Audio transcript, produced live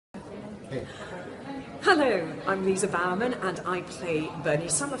Hello, I'm Lisa Bowerman and I play Bernie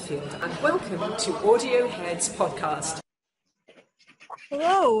Summerfield, and welcome to Audio Heads Podcast.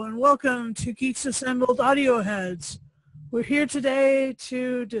 Hello and welcome to Geeks Assembled Audio Heads. We're here today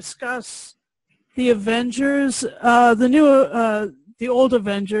to discuss the Avengers, the old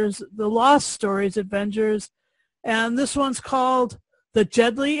Avengers, the Lost Stories Avengers, and this one's called The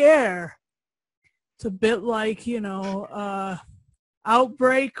Deadly Air. It's a bit like,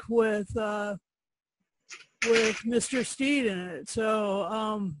 Outbreak with Mr. Steed in it. So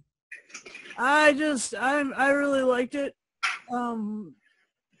I really liked it.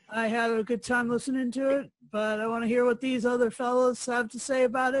 I had a good time listening to it, but I want to hear what these other fellows have to say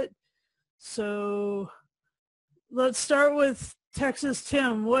about it. So let's start with Texas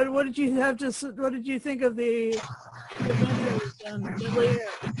Tim. What did you think of the Avengers and Deadly Air?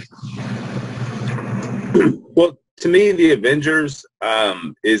 Well, to me, the Avengers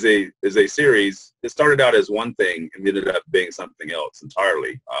is a series. It started out as one thing and ended up being something else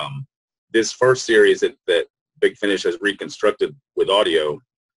entirely. This first series that Big Finish has reconstructed with audio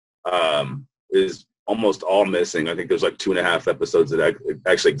is almost all missing. I think there's like 2.5 episodes that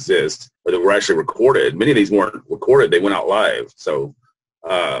actually exist, or that were actually recorded. Many of these weren't recorded; they went out live. So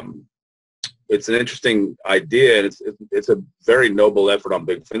it's an interesting idea, and it's a very noble effort on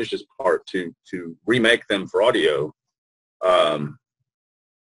Big Finish's part to remake them for audio,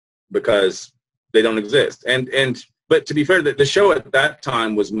 because they don't exist. But to be fair, the show at that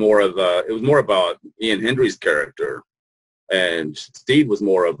time was more about Ian Hendry's character, and Steed was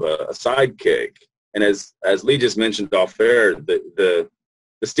more of a sidekick. And as Lee just mentioned off air, the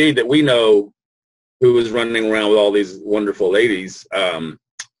Steed that we know, who was running around with all these wonderful ladies,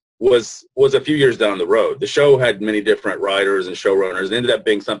 was a few years down the road. The show had many different writers and showrunners, and ended up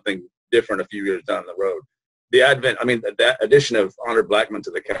being something different a few years down the road. That addition of Honor Blackman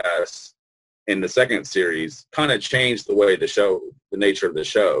to the cast in the second series kind of changed the nature of the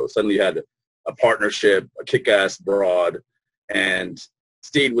show. Suddenly you had a partnership, a kick-ass broad, and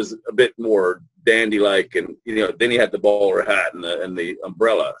Steed was a bit more dandy-like, and then he had the bowler hat and the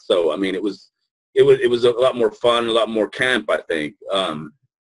umbrella. So it was a lot more fun, a lot more camp, I think,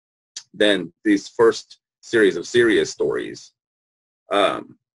 than these first series of serious stories.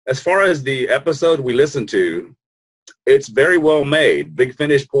 As far as the episode we listened to, it's very well made. Big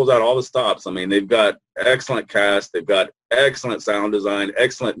Finish pulls out all the stops. They've got excellent cast, they've got excellent sound design,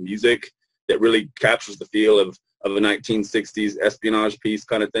 excellent music that really captures the feel of a 1960s espionage piece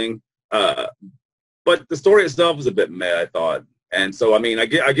kind of thing. But the story itself is a bit meh, I thought. And so, I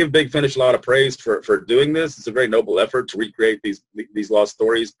give Big Finish a lot of praise for doing this. It's a very noble effort to recreate these lost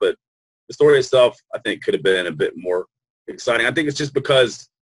stories, but the story itself, I think, could have been a bit more exciting. I think it's just because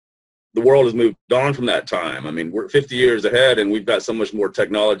the world has moved on from that time. We're 50 years ahead, and we've got so much more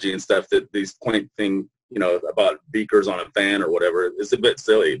technology and stuff that these quaint thing, about beakers on a fan or whatever, is a bit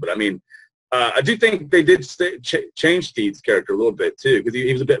silly. But I do think they did change Steed's character a little bit too, because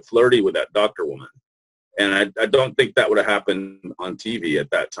he was a bit flirty with that doctor woman, and I don't think that would have happened on TV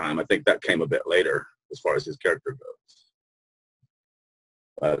at that time. I think that came a bit later as far as his character goes.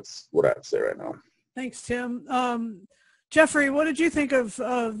 That's what I'd say right now. Thanks, Tim. Jeffrey, what did you think of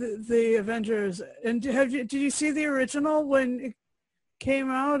the Avengers? And did you see the original when it came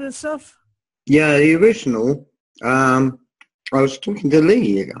out and stuff? Yeah, the original. I was talking to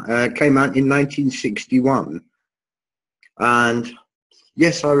Lee. Came out in 1961, and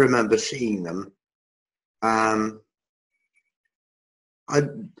yes, I remember seeing them. I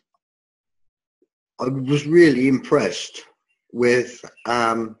was really impressed with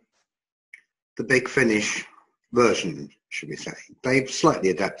the Big Finish version, should we say. They've slightly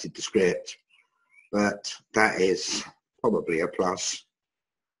adapted the script, but that is probably a plus.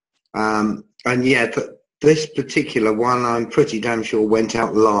 And yeah, this particular one, I'm pretty damn sure went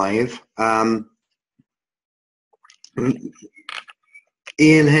out live.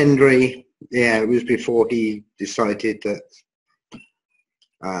 Ian Hendry, yeah, it was before he decided that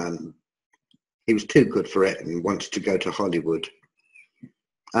he was too good for it and he wanted to go to Hollywood.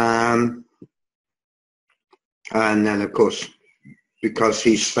 And then, of course, because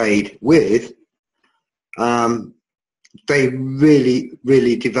he stayed with, they really,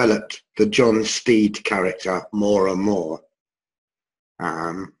 really developed the John Steed character more and more.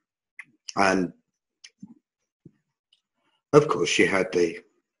 And of course, you had he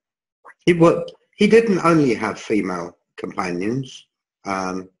didn't only have female companions.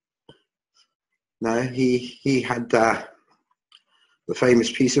 No, he had the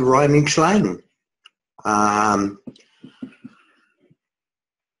famous piece of rhyming slang.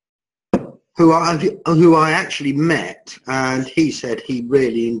 who I actually met, and he said he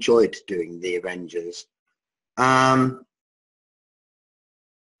really enjoyed doing the Avengers. Yeah,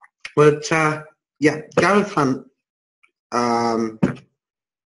 Gareth Hunt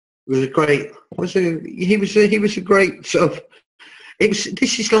was a great. He was a great sort of.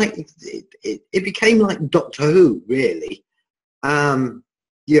 This is like it became like Doctor Who, really.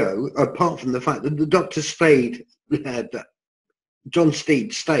 Apart from the fact that the Doctor stayed, that John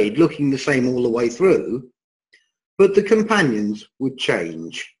Steed stayed looking the same all the way through, but the companions would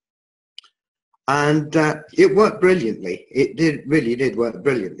change, and it worked brilliantly. It really did work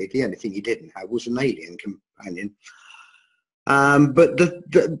brilliantly. The only thing he didn't have was an alien companion, but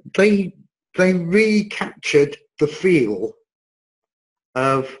they recaptured the feel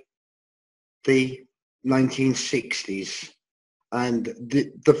of the 1960s and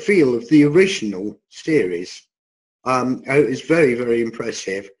the feel of the original series. It was very, very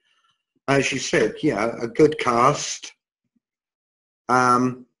impressive. As you said, yeah, a good cast.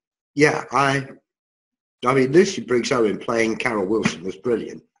 I mean, Lucy Briggs Owen playing Carol Wilson was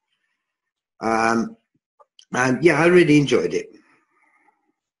brilliant. And yeah, I really enjoyed it.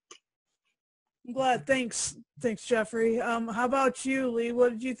 I'm glad. Thanks, Jeffrey. How about you, Lee?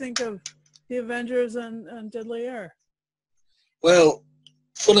 What did you think of the Avengers and Deadly Air? Well,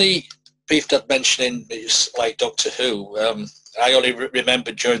 funny Beef Dad mentioning it's like Doctor Who. I only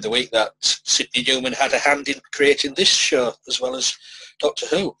remembered during the week that Sidney Newman had a hand in creating this show as well as Doctor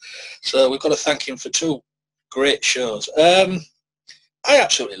Who. So we've got to thank him for two great shows. I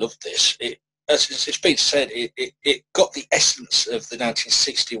absolutely loved this. As it's been said, it got the essence of the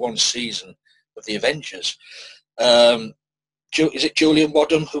 1961 season of the Avengers. Is it Julian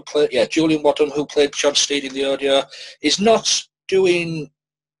Wadham who played? Yeah, Julian Wadham, who played John Steed in the audio, is not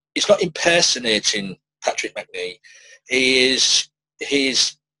impersonating Patrick McNee. He's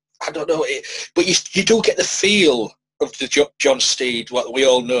I don't know, but you do get the feel of the John Steed, what we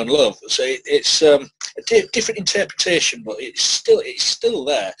all know and love. So it's a different interpretation, but it's still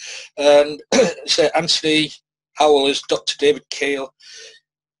there. And so Anthony Howell is Dr. David Keel.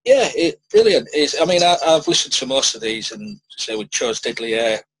 Yeah, brilliant. I mean, I've listened to most of these, and say we chose Deadly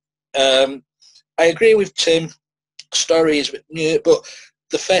Air. I agree with Tim. Story is new, but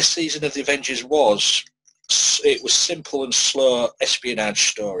the first season of the Avengers was simple and slow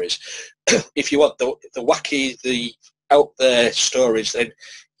espionage stories. If you want the wacky, the out there stories, then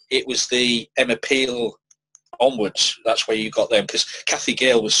it was the Emma Peel onwards. That's where you got them, because Kathy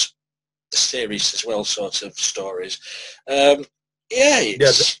Gale was the series as well, sort of stories. Those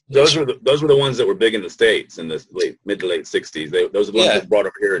were the ones that were big in the States in the mid to late 60s. Those are the ones that brought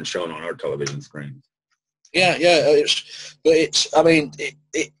up here and shown on our television screens. And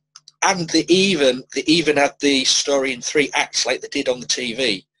they even had the story in 3 acts like they did on the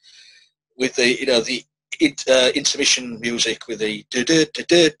TV, with the intermission music with the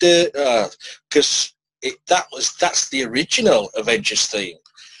because that's the original Avengers theme,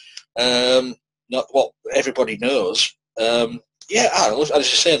 not what everybody knows. As I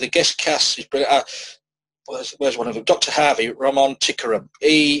say, the guest cast is brilliant. Where's one of them? Dr. Harvey, Ramon Tikaram.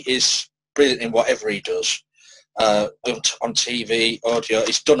 He is brilliant in whatever he does. On TV, audio.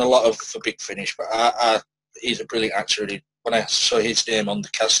 He's done a lot for Big Finish, but he's a brilliant actor. When I saw his name on the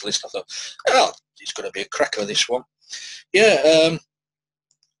cast list, I thought, he's going to be a cracker, this one. I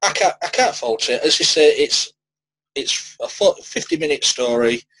can't fault it. As you say, it's a 50-minute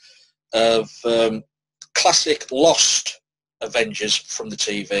story of classic lost Avengers from the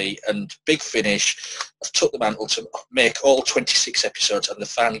TV, and Big Finish have took the mantle to make all 26 episodes, and they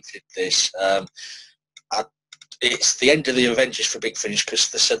finally did this. It's the end of the Avengers for Big Finish,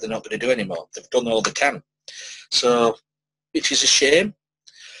 because they said they're not going to do any more. They've done all they can. So, which is a shame.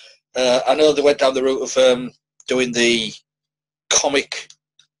 I know they went down the route of doing the comic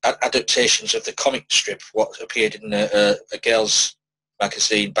adaptations of the comic strip, what appeared in a girls'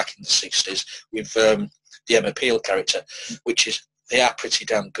 magazine back in the 60s, with the Emma Peel character, they are pretty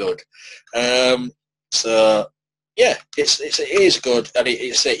damn good. It is good, and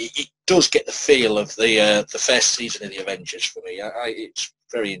it does get the feel of the first season of the Avengers for me. It's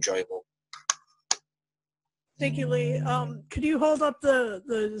very enjoyable. Thank you, Lee. Could you hold up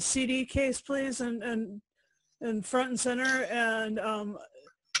the CD case, please, and front and center? And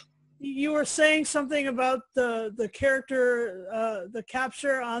you were saying something about the character, the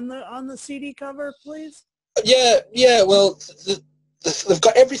capture on the CD cover, please. Well, they've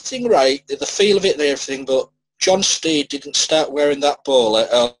got everything right, the feel of it and everything, but John Steed didn't start wearing that bowler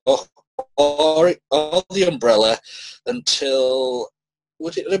or the umbrella until,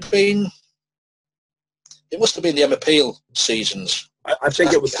 it must have been the Emma Peel seasons I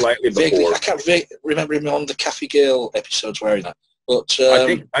think it was slightly vaguely, before. I can't remember him on the Kathy Gale episodes wearing that. But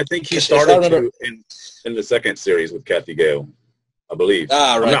I think he started in the second series with Kathy Gale, I believe.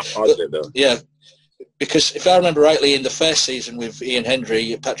 Ah, right. I'm not positive though. Yeah, because if I remember rightly, in the first season with Ian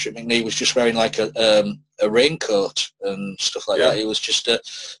Hendry, Patrick McNee was just wearing like a raincoat and stuff like that. He was just a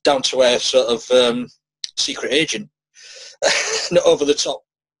down to earth sort of secret agent, not over the top.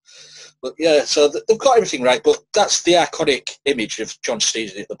 But yeah, so they've got everything right. But that's the iconic image of John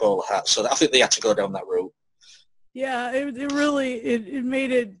Steed in the bowler hat. So I think they had to go down that route. Yeah, it really it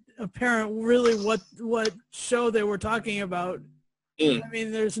made it apparent really what show they were talking about. I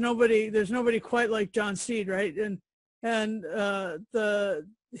mean, there's nobody quite like John Steed, right? And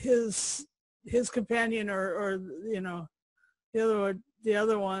his companion or you know the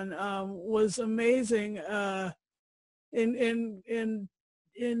other one was amazing in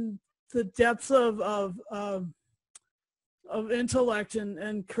the depth of intellect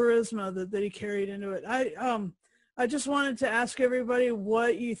and charisma that he carried into it. I just wanted to ask everybody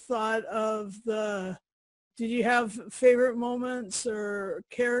what you thought of did you have favorite moments or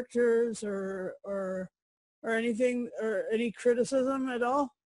characters or anything or any criticism at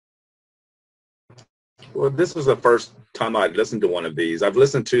all? Well, this was the first time I'd listened to one of these. I've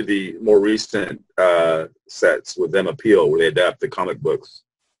listened to the more recent sets with them Appeal, where they adapt the comic books.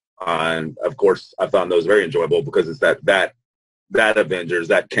 And of course, I found those very enjoyable because it's that Avengers,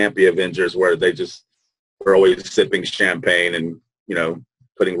 that campy Avengers, where they just were always sipping champagne and, you know,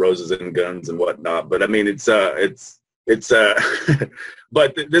 putting roses in guns and whatnot. But I mean, it's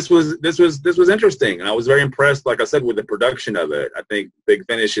but this was interesting, and I was very impressed, like I said, with the production of it. I think Big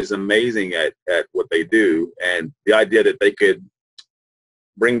Finish is amazing at what they do, and the idea that they could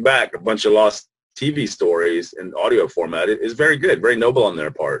bring back a bunch of lost TV stories in audio format is very good, very noble on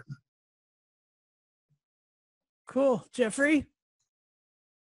their part. Cool. Jeffrey?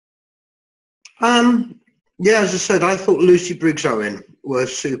 Yeah, as I said, I thought Lucy Briggs-Owen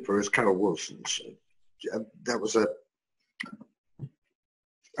was super as Carol Wilson. So that was a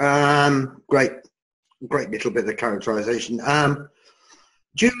great little bit of characterization.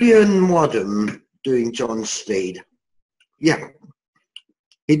 Julian Wadham doing John Steed. Yeah,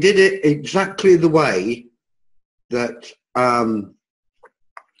 he did it exactly the way that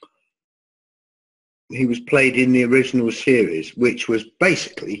he was played in the original series, which was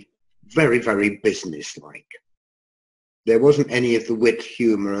basically very, very businesslike. There wasn't any of the wit,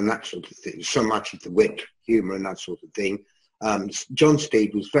 humour and that sort of thing, so much of the wit, humour and that sort of thing. John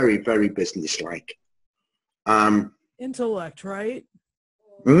Steed was very, very businesslike. Intellect, right?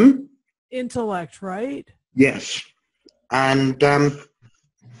 Intellect, right? Yes. And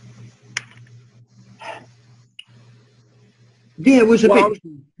yeah, it was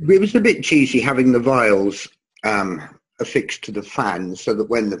a bit cheesy having the vials affixed to the fan, so that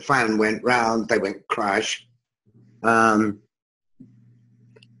when the fan went round, they went crash. I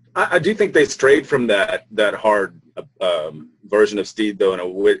do think they strayed from that hard version of Steed, though,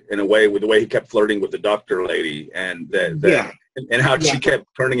 in a way with the way he kept flirting with the doctor lady, and and how she kept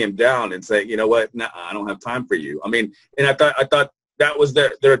turning him down and saying, you know what, nah, I don't have time for you. I mean, and I thought that was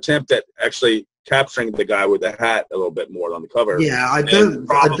their attempt at actually capturing the guy with the hat a little bit more on the cover. Yeah,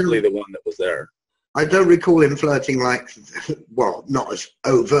 probably the one that was there. I don't recall him flirting like, well, not as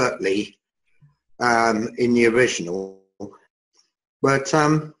overtly in the original, but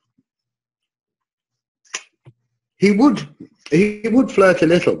he would flirt a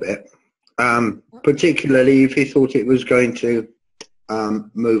little bit, particularly if he thought it was going to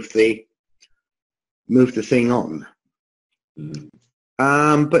move the thing on.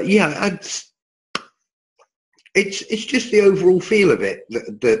 But yeah, it's just the overall feel of it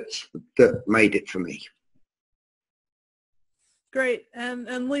that made it for me. Great.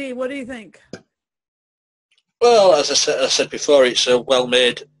 And Lee, what do you think? Well, as I said before, it's a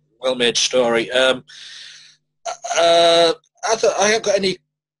well-made story. I haven't got any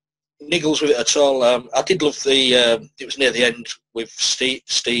niggles with it at all. I did love it was near the end with Steed,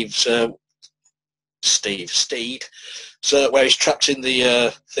 so where he's trapped in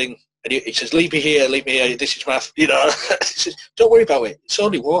the thing, and he says, leave me here, this is my, you know, don't worry about it, it's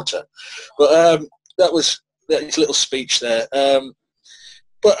only water. But that was his little speech there.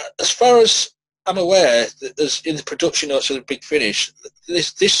 But as far as I'm aware, there's in the production notes of the Big Finish,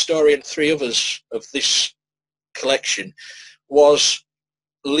 this story and three others of this collection was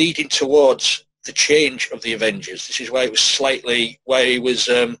leading towards the change of the Avengers. This is why it was slightly, why he was,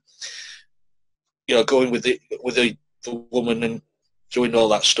 going with the woman and doing all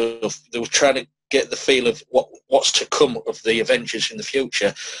that stuff. They were trying to get the feel of what's to come of the Avengers in the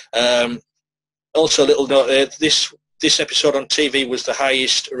future. Also, a little note there, this this episode on TV was the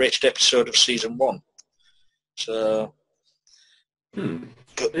highest rated episode of season 1. So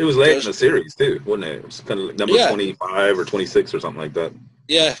it was late in the series too, wasn't it? It was kind of like number 25 or 26 or something like that.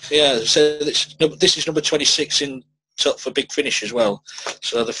 Yeah. So this is number 26 in for Big Finish as well.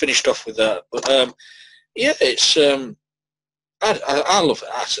 So they finished off with that. But it's I love it.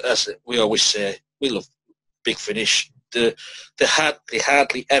 As we always say, we love Big Finish. They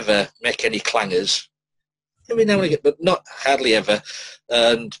hardly ever make any clangers. Every now and again, but not hardly ever.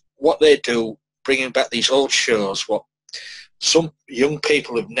 And what they do, bringing back these old shows, what some young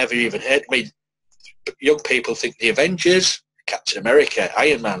people have never even heard. I mean, young people think the Avengers, Captain America,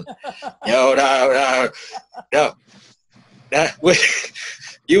 Iron Man. No.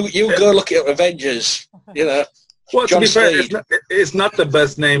 You go look at Avengers, you know. Well, John to be fair, Steed. it's not the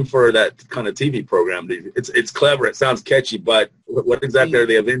best name for that kind of TV program. It's clever. It sounds catchy, but what exactly are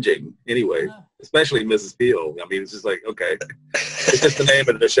they avenging anyway? Especially Mrs. Peel. I mean, it's just like, okay, it's just the name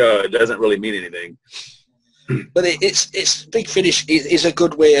of the show. It doesn't really mean anything. But it's Big Finish is a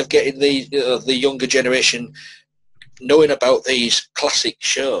good way of getting the younger generation knowing about these classic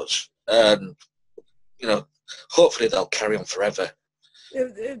shows, and hopefully they'll carry on forever.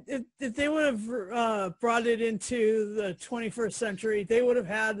 If they would have brought it into the 21st century, they would have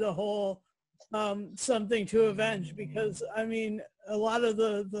had the whole something to avenge, because I mean, a lot of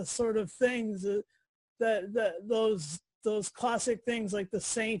the sort of things that those classic things like the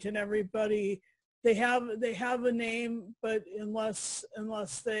Saint and everybody, they have a name, but unless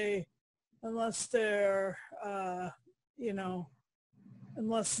they're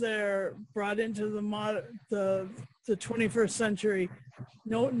unless they're brought into the 21st century,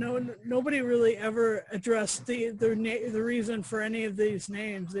 nobody really ever addressed the reason for any of these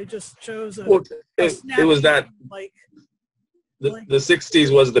names. They just chose it was that like the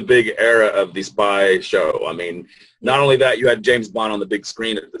 60s was the big era of the spy show. I mean, not only that, you had James Bond on the big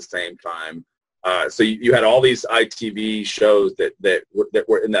screen at the same time. So you had all these ITV shows that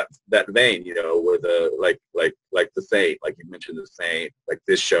were in that vein, with like the Saint, like you mentioned, the Saint, like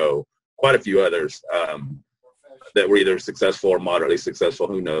this show, quite a few others that were either successful or moderately successful,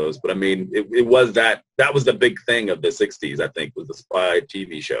 who knows? But I mean, it was that was the big thing of the 60s, I think, was the spy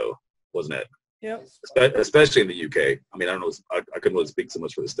TV show, wasn't it? Yep. Especially in the UK. I mean, I don't know, I couldn't really speak so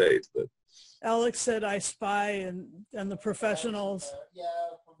much for the States, but Alex said I Spy and The Professionals.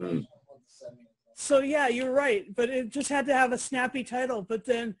 So yeah, you're right, but it just had to have a snappy title. But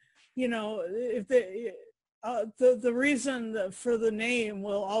then, if the reason for the name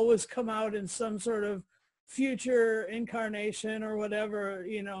will always come out in some sort of future incarnation or whatever.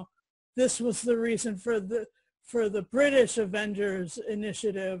 This was the reason for the British Avengers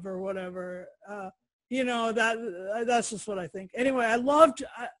initiative or whatever. That's just what I think. Anyway, I loved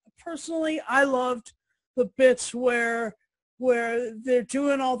the bits where they're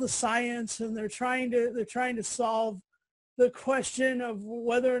doing all the science and they're trying to solve the question of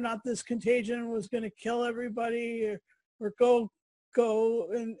whether or not this contagion was going to kill everybody or go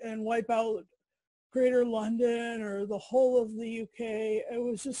and wipe out Greater London or the whole of the UK. It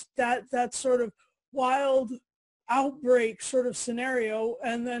was just that sort of wild outbreak sort of scenario,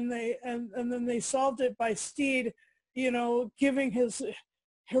 and then they solved it by Steed, giving his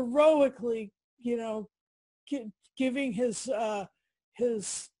heroically, giving his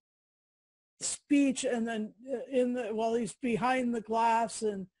speech, and then while he's behind the glass,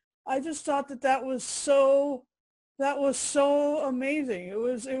 and I just thought that was so amazing. It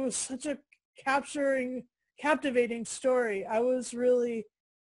was such a captivating story. I was really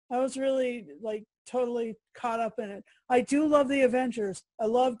like totally caught up in it. I do love the Avengers. I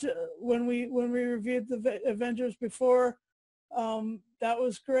loved when we reviewed the Avengers before. That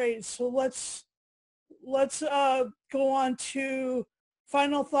was great. So let's go on to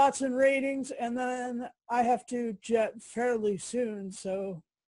final thoughts and ratings, and then I have to jet fairly soon. So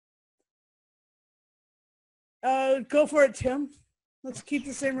go for it, Tim. Let's keep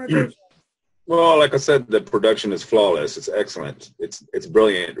the same rotation. Well, like I said, the production is flawless. It's excellent. It's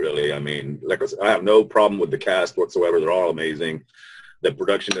brilliant, really. I mean, like I said, I have no problem with the cast whatsoever. They're all amazing. The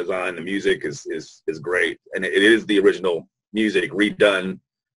production design, the music is great, and it is the original music redone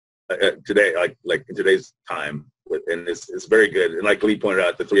today, like in today's time, and it's very good. And like Lee pointed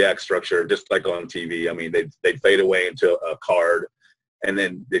out, the 3-act structure, just like on TV. I mean, they'd fade away into a card, and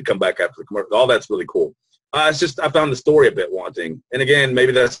then they'd come back after the commercial. All that's really cool. It's just I found the story a bit wanting, and again,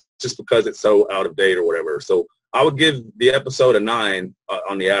 maybe that's just because it's so out of date or whatever. So I would give the episode a 9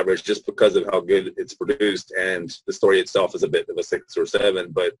 on the average, just because of how good it's produced, and the story itself is a bit of a 6 or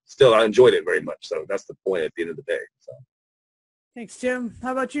 7. But still, I enjoyed it very much. So that's the point at the end of the day. So. Thanks, Jim.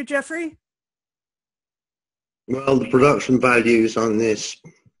 How about you, Jeffrey? Well, the production values on this,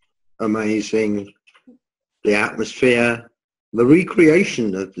 amazing. The atmosphere, the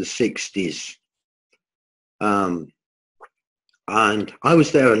recreation of the 60s. And I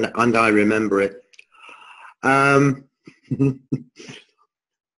was there and I remember it. And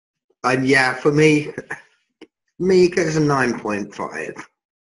yeah, for me it gets a 9.5.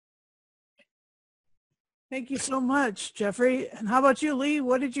 Thank you so much, Jeffrey. And how about you, Lee?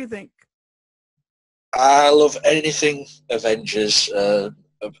 What did you think? I love anything Avengers.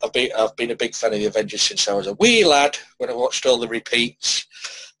 I've been a big fan of the Avengers since I was a wee lad when I watched all the repeats.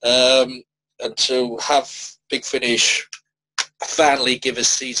 And to have Big Finish finally give us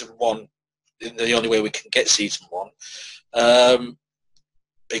season 1 in the only way we can get season 1,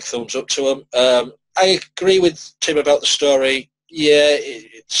 big thumbs up to them. I agree with Tim about the story. Yeah,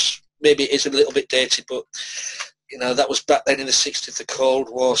 maybe it is a little bit dated, but you know, that was back then in the 60s, the Cold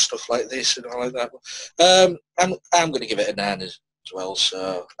War, stuff like this and all like that. I'm going to give it a 9 as well.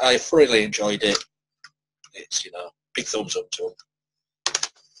 So I thoroughly enjoyed it. It's, you know, big thumbs up to them.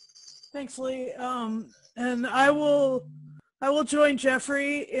 Thanks, Lee. And I will join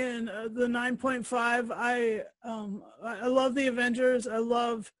Jeffrey in the 9.5. I love the Avengers. I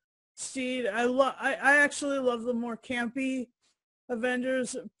love Steed. I actually love the more campy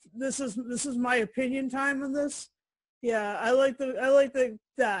Avengers. This is my opinion time on this. Yeah, I like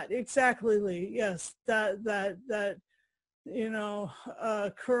that exactly, Lee. Yes, that you know,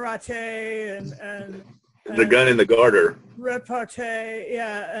 karate and The gun in the garter. repartee,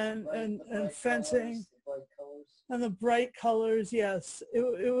 yeah, and fencing and the bright colors. Yes,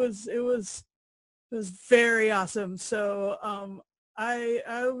 it was very awesome. So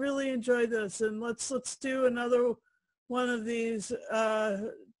I really enjoyed this, and let's do another one of these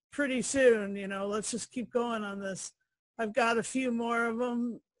pretty soon. You know, let's just keep going on this. I've got a few more of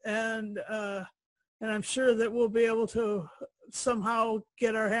them, and I'm sure that we'll be able to somehow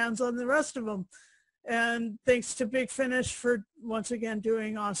get our hands on the rest of them. And thanks to Big Finish for once again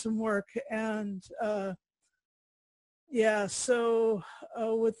doing awesome work. And yeah, so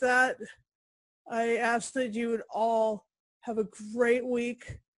with that, I ask that you would all have a great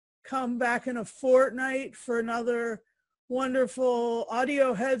week. Come back in a fortnight for another wonderful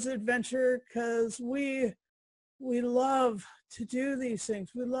Audio Heads adventure, because we love to do these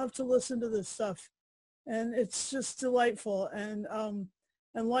things. We love to listen to this stuff, and it's just delightful. And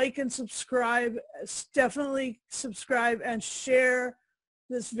like and subscribe. Definitely subscribe and share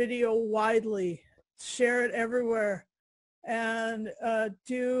this video widely. Share it everywhere. And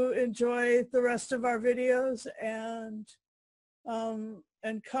do enjoy the rest of our videos, and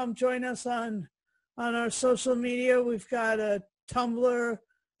come join us on our social media. We've got a Tumblr,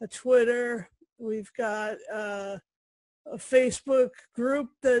 a Twitter, we've got a Facebook group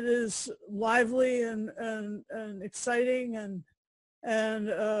that is lively and exciting, and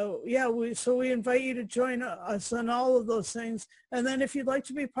yeah, we invite you to join us on all of those things. And then if you'd like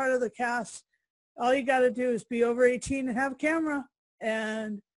to be part of the cast, all you got to do is be over 18 and have a camera,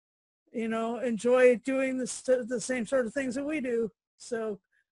 and you know, enjoy doing the same sort of things that we do. So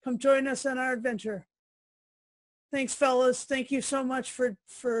come join us on our adventure. Thanks, fellas. Thank you so much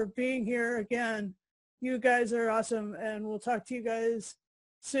for being here again. You guys are awesome, and we'll talk to you guys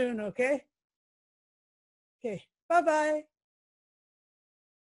soon, okay? Okay, bye-bye.